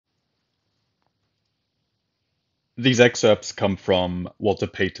These excerpts come from Walter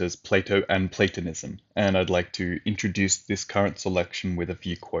Pater's Plato and Platonism, and I'd like to introduce this current selection with a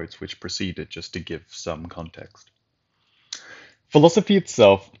few quotes which precede it just to give some context. Philosophy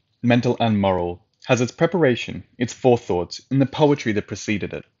itself, mental and moral, has its preparation, its forethoughts, in the poetry that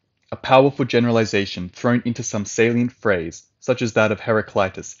preceded it. A powerful generalization thrown into some salient phrase, such as that of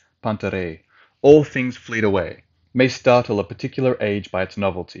Heraclitus, Pantarei, all things fleet away, may startle a particular age by its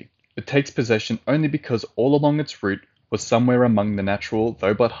novelty, but takes possession only because all along its route was somewhere among the natural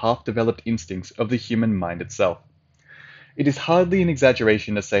though but half-developed instincts of the human mind itself. It is hardly an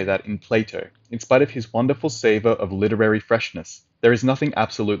exaggeration to say that in Plato, in spite of his wonderful savour of literary freshness, there is nothing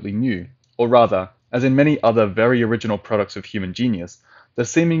absolutely new, or rather, as in many other very original products of human genius, the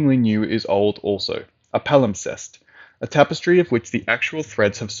seemingly new is old also, a palimpsest, a tapestry of which the actual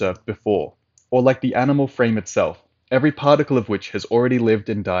threads have served before, or like the animal frame itself, every particle of which has already lived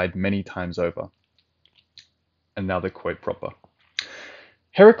and died many times over. And now the quote proper.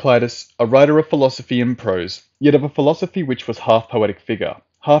 Heraclitus, a writer of philosophy in prose, yet of a philosophy which was half poetic figure,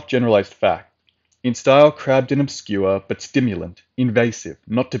 half generalized fact, in style crabbed and obscure, but stimulant, invasive,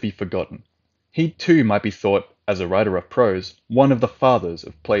 not to be forgotten. He too might be thought, as a writer of prose, one of the fathers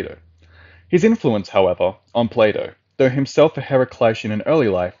of Plato. His influence, however, on Plato, though himself a Heraclitean in early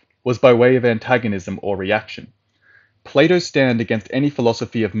life, was by way of antagonism or reaction. Plato's stand against any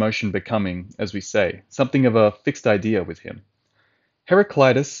philosophy of motion becoming, as we say, something of a fixed idea with him.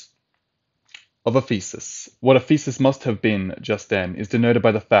 Heraclitus of Ephesus. What Ephesus must have been just then is denoted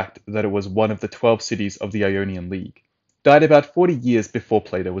by the fact that it was one of the 12 cities of the Ionian League. Died about 40 years before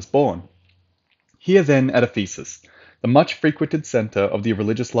Plato was born. Here then at Ephesus, the much frequented centre of the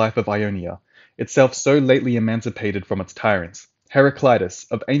religious life of Ionia, itself so lately emancipated from its tyrants, Heraclitus,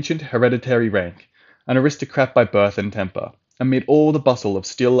 of ancient hereditary rank, an aristocrat by birth and temper, amid all the bustle of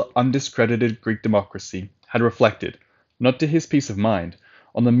still undiscredited Greek democracy, had reflected, not to his peace of mind,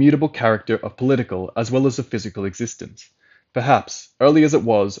 on the mutable character of political as well as of physical existence. Perhaps, early as it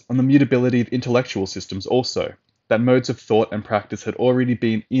was, on the mutability of intellectual systems also, that modes of thought and practice had already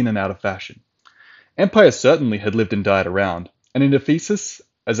been in and out of fashion. Empire certainly had lived and died around, and in Ephesus,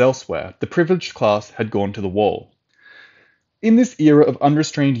 as elsewhere, the privileged class had gone to the wall. In this era of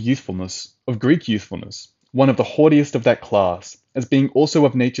unrestrained youthfulness, of Greek youthfulness, one of the haughtiest of that class, as being also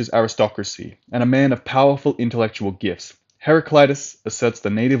of nature's aristocracy, and a man of powerful intellectual gifts, Heraclitus asserts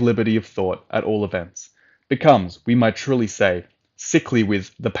the native liberty of thought at all events, becomes, we might truly say, sickly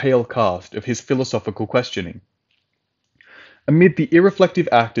with the pale cast of his philosophical questioning. Amid the irreflective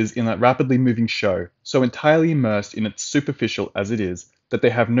actors in that rapidly moving show, so entirely immersed in its superficial as it is, that they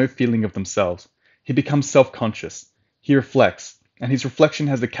have no feeling of themselves, he becomes self-conscious. He reflects, and his reflection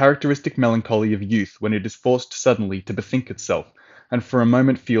has the characteristic melancholy of youth when it is forced suddenly to bethink itself, and for a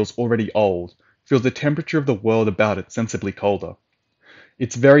moment feels already old, feels the temperature of the world about it sensibly colder.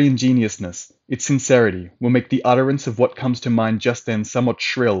 Its very ingenuousness, its sincerity, will make the utterance of what comes to mind just then somewhat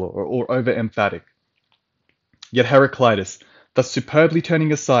shrill or over-emphatic. Yet Heraclitus, thus superbly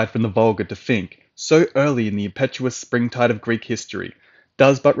turning aside from the vulgar to think, so early in the impetuous springtide of Greek history,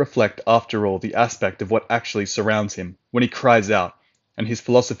 does but reflect after all the aspect of what actually surrounds him, when he cries out, and his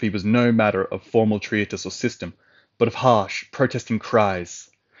philosophy was no matter of formal treatise or system, but of harsh, protesting cries.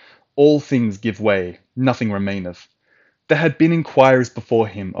 All things give way, nothing remaineth. There had been inquirers before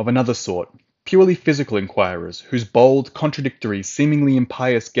him of another sort, purely physical inquirers, whose bold, contradictory, seemingly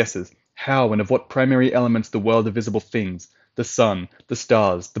impious guesses how and of what primary elements the world of visible things, the sun, the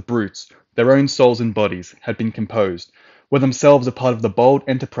stars, the brutes, their own souls and bodies, had been composed, were themselves a part of the bold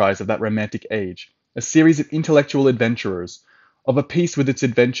enterprise of that romantic age, a series of intellectual adventurers, of a piece with its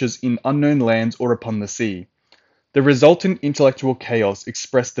adventures in unknown lands or upon the sea. The resultant intellectual chaos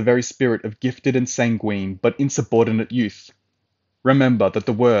expressed the very spirit of gifted and sanguine but insubordinate youth. Remember that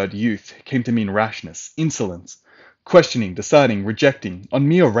the word youth came to mean rashness, insolence, questioning, deciding, rejecting, on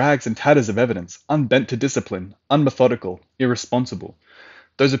mere rags and tatters of evidence, unbent to discipline, unmethodical, irresponsible.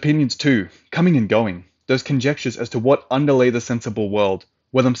 Those opinions too, coming and going, those conjectures as to what underlay the sensible world,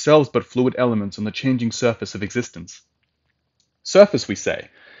 were themselves but fluid elements on the changing surface of existence. Surface, we say,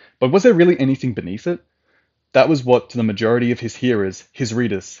 but was there really anything beneath it? That was what, to the majority of his hearers, his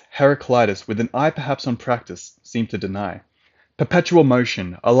readers, Heraclitus, with an eye perhaps on practice, seemed to deny. Perpetual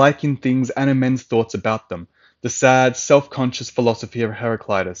motion, alike in things and in men's thoughts about them, the sad, self-conscious philosophy of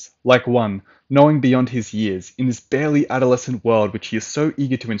Heraclitus, like one, knowing beyond his years, in this barely adolescent world which he is so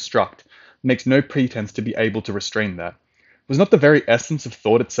eager to instruct, makes no pretense to be able to restrain that. Was not the very essence of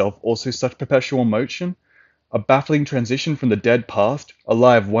thought itself also such perpetual motion? A baffling transition from the dead past,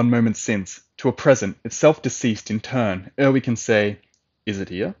 alive one moment since, to a present, itself deceased in turn, ere we can say, is it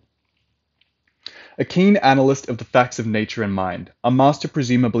here? A keen analyst of the facts of nature and mind, a master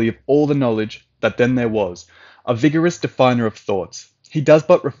presumably of all the knowledge that then there was, a vigorous definer of thoughts, he does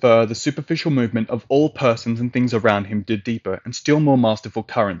but refer the superficial movement of all persons and things around him to deeper and still more masterful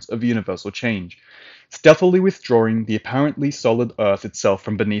currents of universal change, stealthily withdrawing the apparently solid earth itself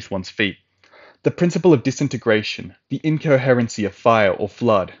from beneath one's feet. The principle of disintegration, the incoherency of fire or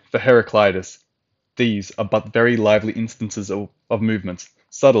flood, for Heraclitus, these are but very lively instances of movements,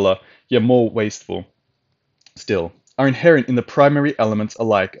 subtler, yet more wasteful still, are inherent in the primary elements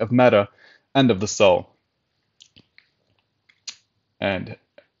alike of matter and of the soul. And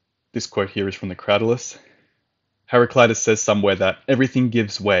this quote here is from the Cratylus. Heraclitus says somewhere that everything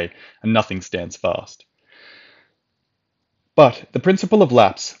gives way and nothing stands fast. But the principle of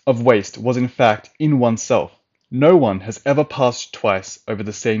lapse, of waste, was in fact in oneself. No one has ever passed twice over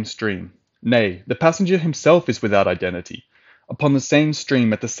the same stream. Nay, the passenger himself is without identity. Upon the same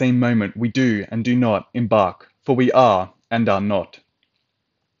stream at the same moment we do and do not embark, for we are and are not.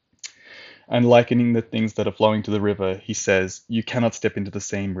 And likening the things that are flowing to the river, he says, you cannot step into the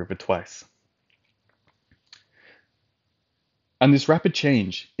same river twice. And this rapid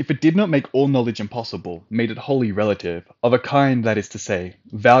change, if it did not make all knowledge impossible, made it wholly relative, of a kind, that is to say,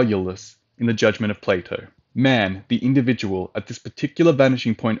 valueless in the judgment of Plato. Man, the individual, at this particular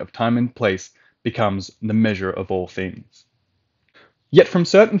vanishing point of time and place, becomes the measure of all things. Yet from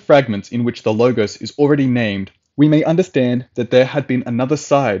certain fragments in which the Logos is already named, we may understand that there had been another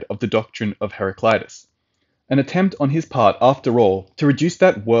side of the doctrine of Heraclitus. An attempt on his part, after all, to reduce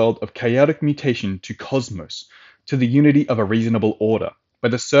that world of chaotic mutation to cosmos, to the unity of a reasonable order, by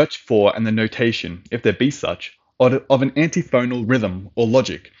the search for and the notation, if there be such, of an antiphonal rhythm or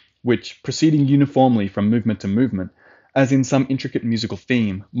logic, which, proceeding uniformly from movement to movement, as in some intricate musical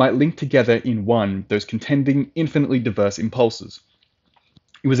theme, might link together in one those contending, infinitely diverse impulses.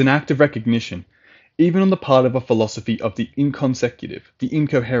 It was an act of recognition, even on the part of a philosophy of the inconsecutive, the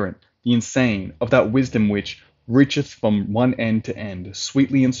incoherent, the insane, of that wisdom which reacheth from one end to end,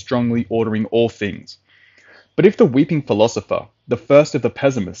 sweetly and strongly ordering all things. But if the weeping philosopher, the first of the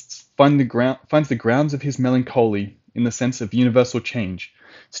pessimists, finds the grounds of his melancholy in the sense of universal change,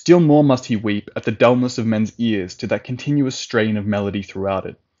 still more must he weep at the dullness of men's ears to that continuous strain of melody throughout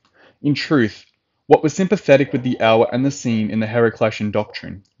it. In truth, what was sympathetic with the hour and the scene in the Heraclitean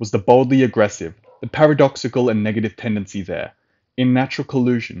doctrine was the boldly aggressive, the paradoxical and negative tendency there, in natural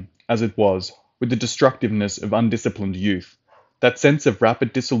collusion, as it was, with the destructiveness of undisciplined youth, that sense of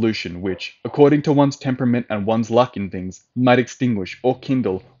rapid dissolution which, according to one's temperament and one's luck in things, might extinguish or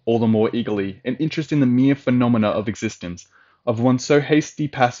kindle all the more eagerly an interest in the mere phenomena of existence, of one's so hasty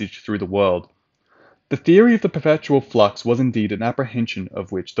passage through the world. The theory of the perpetual flux was indeed an apprehension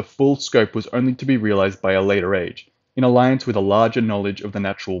of which the full scope was only to be realized by a later age, in alliance with a larger knowledge of the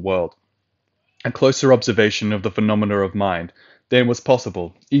natural world, a closer observation of the phenomena of mind, than was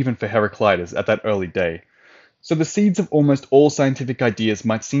possible, even for Heraclitus at that early day. So the seeds of almost all scientific ideas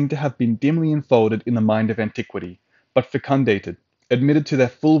might seem to have been dimly enfolded in the mind of antiquity, but fecundated, admitted to their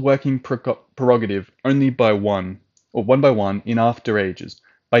full working prerogative only by one by one, in after ages,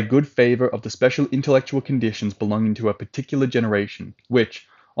 by good favour of the special intellectual conditions belonging to a particular generation, which,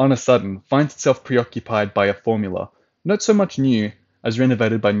 on a sudden, finds itself preoccupied by a formula, not so much new as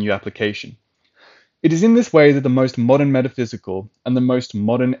renovated by new application. It is in this way that the most modern metaphysical and the most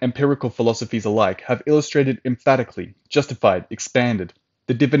modern empirical philosophies alike have illustrated emphatically, justified, expanded,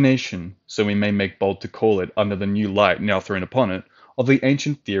 the divination, so we may make bold to call it under the new light now thrown upon it, of the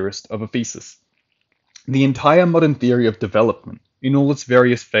ancient theorist of Ephesus. The entire modern theory of development, in all its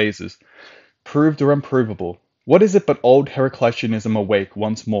various phases, proved or unprovable, what is it but old Heracliteanism awake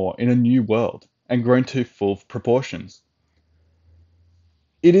once more in a new world, and grown to full proportions?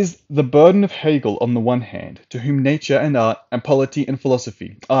 It is the burden of Hegel on the one hand, to whom nature and art and polity and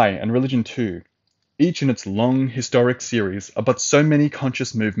philosophy, aye, and religion too, each in its long historic series, are but so many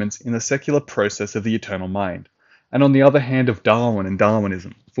conscious movements in the secular process of the eternal mind, and on the other hand of Darwin and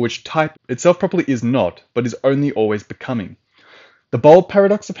Darwinism, for which type itself properly is not, but is only always becoming. The bold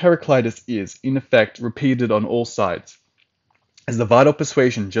paradox of Heraclitus is, in effect, repeated on all sides, as the vital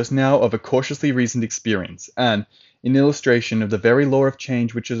persuasion just now of a cautiously reasoned experience, and, in illustration of the very law of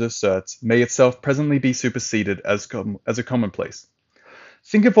change which it asserts, may itself presently be superseded as a commonplace.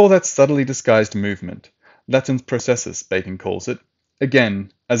 Think of all that subtly disguised movement, latent processus, Bacon calls it,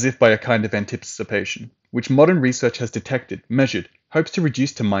 again, as if by a kind of anticipation, which modern research has detected, measured, hopes to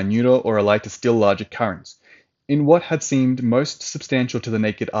reduce to minuter or alike to still larger currents, in what had seemed most substantial to the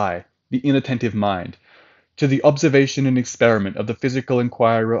naked eye, the inattentive mind. To the observation and experiment of the physical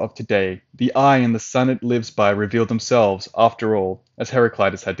inquirer of today, the eye and the sun it lives by reveal themselves, after all, as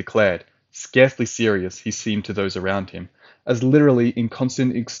Heraclitus had declared, Scarcely serious, he seemed to those around him, as literally in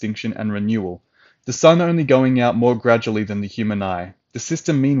constant extinction and renewal, the sun only going out more gradually than the human eye, the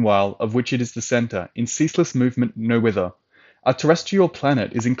system meanwhile, of which it is the centre, in ceaseless movement nowhither. Our terrestrial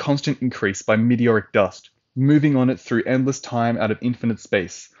planet is in constant increase by meteoric dust, moving on it through endless time out of infinite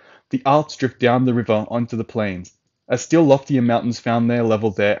space. The Alps drift down the river onto the plains, as still loftier mountains found their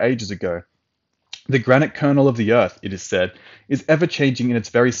level there ages ago. The granite kernel of the earth, it is said, is ever changing in its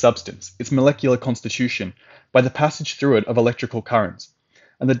very substance, its molecular constitution, by the passage through it of electrical currents.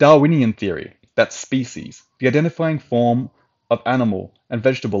 And the Darwinian theory, that species, the identifying form of animal and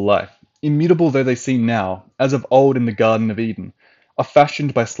vegetable life, immutable though they seem now, as of old in the Garden of Eden, are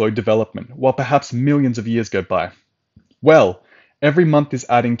fashioned by slow development, while perhaps millions of years go by. Well, every month is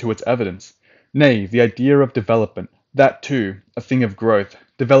adding to its evidence. Nay, the idea of development, that too, a thing of growth,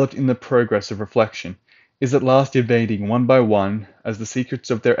 developed in the progress of reflection, is at last evading one by one, as the secrets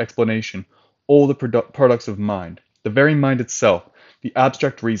of their explanation, all the products of mind, the very mind itself, the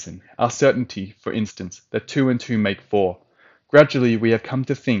abstract reason, our certainty, for instance, that two and two make four. Gradually we have come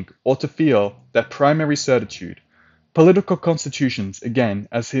to think, or to feel, that primary certitude. Political constitutions, again,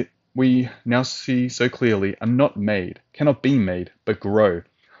 as we now see so clearly, are not made, cannot be made, but grow.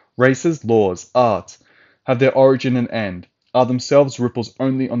 Races, laws, arts, have their origin and end, are themselves ripples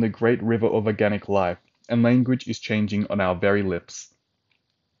only on the great river of organic life, and language is changing on our very lips.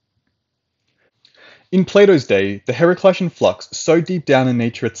 In Plato's day, the Heraclitean flux, so deep down in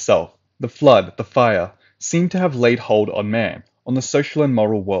nature itself, the flood, the fire, seemed to have laid hold on man, on the social and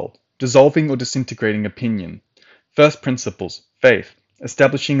moral world, dissolving or disintegrating opinion, first principles, faith,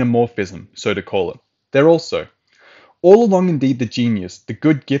 establishing a morphism, so to call it. There also, all along indeed the genius, the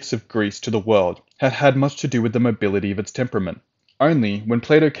good gifts of Greece to the world, had had much to do with the mobility of its temperament. Only, when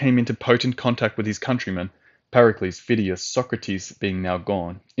Plato came into potent contact with his countrymen, Pericles, Phidias, Socrates being now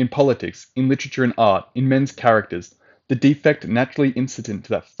gone, in politics, in literature and art, in men's characters, the defect naturally incident to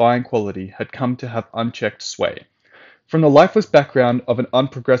that fine quality had come to have unchecked sway. From the lifeless background of an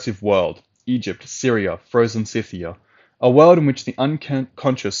unprogressive world, Egypt, Syria, frozen Scythia, a world in which the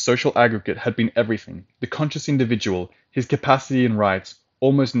unconscious social aggregate had been everything, the conscious individual, his capacity and rights,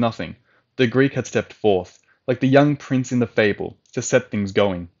 almost nothing, the Greek had stepped forth, like the young prince in the fable, to set things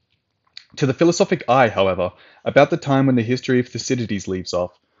going. To the philosophic eye, however, about the time when the history of Thucydides leaves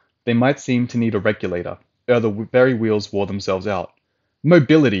off, they might seem to need a regulator, ere the very wheels wore themselves out.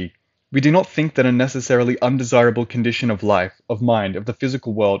 Mobility! We do not think that a necessarily undesirable condition of life, of mind, of the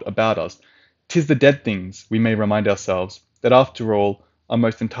physical world about us. 'Tis the dead things, we may remind ourselves, that after all are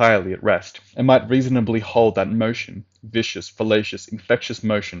most entirely at rest, and might reasonably hold that motion, vicious, fallacious, infectious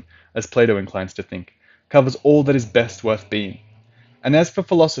motion, as Plato inclines to think, covers all that is best worth being. And as for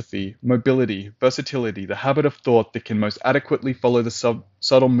philosophy, mobility, versatility, the habit of thought that can most adequately follow the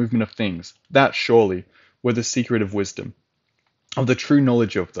subtle movement of things, that, surely, were the secret of wisdom, of the true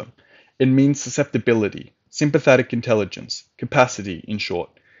knowledge of them. It means susceptibility, sympathetic intelligence, capacity, in short.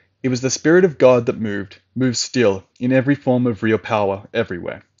 It was the Spirit of God that moves still, in every form of real power,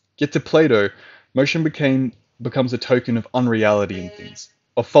 everywhere. Yet to Plato, motion becomes a token of unreality in things,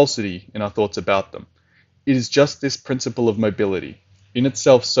 of falsity in our thoughts about them. It is just this principle of mobility, in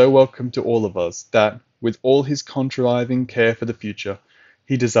itself so welcome to all of us, that, with all his contriving care for the future,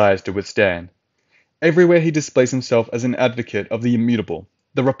 he desires to withstand. Everywhere he displays himself as an advocate of the immutable.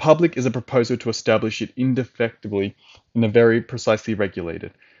 The Republic is a proposal to establish it indefectibly in a very precisely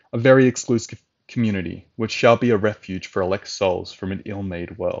regulated, a very exclusive community, which shall be a refuge for elect souls from an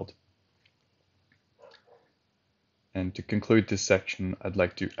ill-made world. And to conclude this section, I'd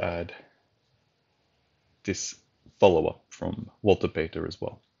like to add this follow-up from Walter Pater as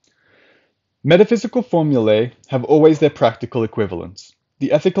well. Metaphysical formulae have always their practical equivalents.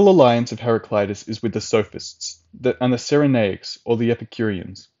 The ethical alliance of Heraclitus is with the Sophists, and the Cyrenaics or the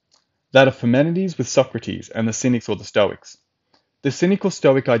Epicureans. That of Parmenides with Socrates and the Cynics or the Stoics. The cynical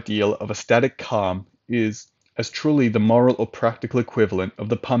Stoic ideal of a static calm is as truly the moral or practical equivalent of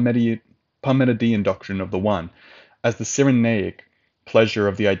the Parmenidean doctrine of the one, as the Cyrenaic pleasure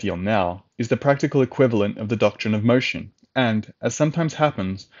of the ideal now is the practical equivalent of the doctrine of motion, and, as sometimes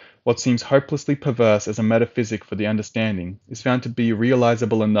happens, what seems hopelessly perverse as a metaphysic for the understanding is found to be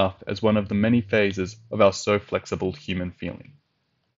realizable enough as one of the many phases of our so flexible human feeling.